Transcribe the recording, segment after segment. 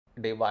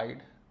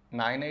divide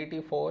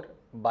 984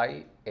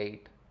 by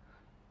 8.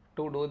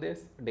 To do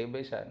this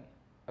division,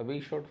 we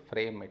should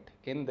frame it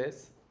in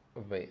this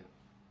way.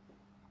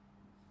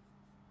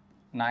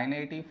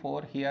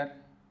 984 here,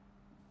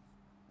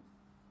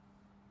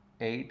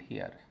 8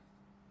 here.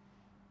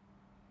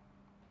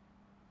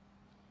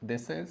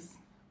 This is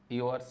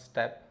your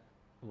step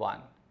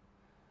 1.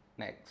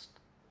 Next,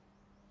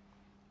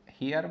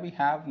 here we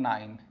have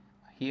 9,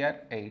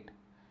 here 8.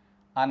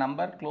 A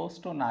number close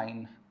to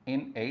 9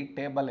 in 8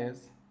 table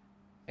is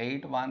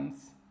 8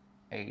 ones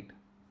 8.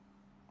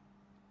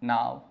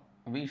 Now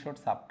we should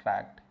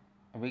subtract,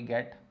 we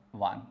get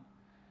 1.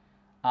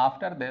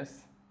 After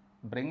this,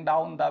 bring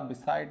down the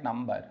beside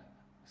number,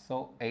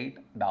 so 8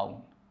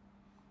 down,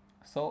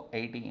 so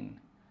 18.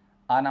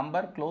 A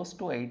number close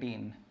to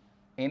 18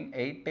 in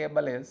 8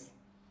 table is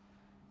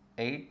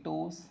 8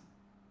 twos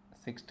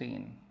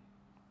 16.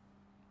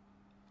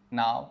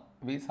 Now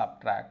we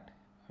subtract,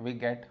 we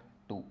get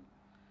 2.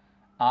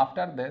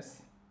 After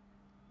this,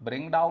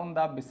 bring down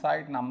the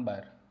beside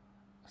number,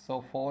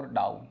 so 4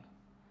 down,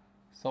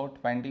 so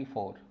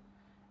 24.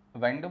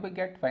 When do we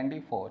get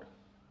 24?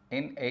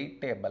 In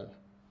 8 table,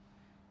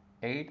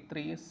 8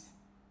 threes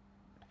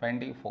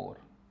 24.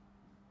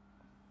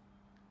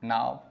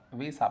 Now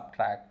we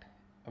subtract,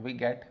 we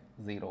get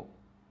 0.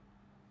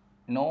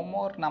 No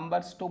more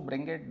numbers to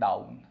bring it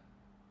down,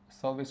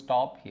 so we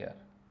stop here.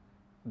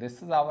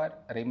 This is our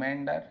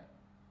remainder,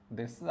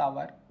 this is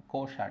our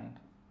quotient.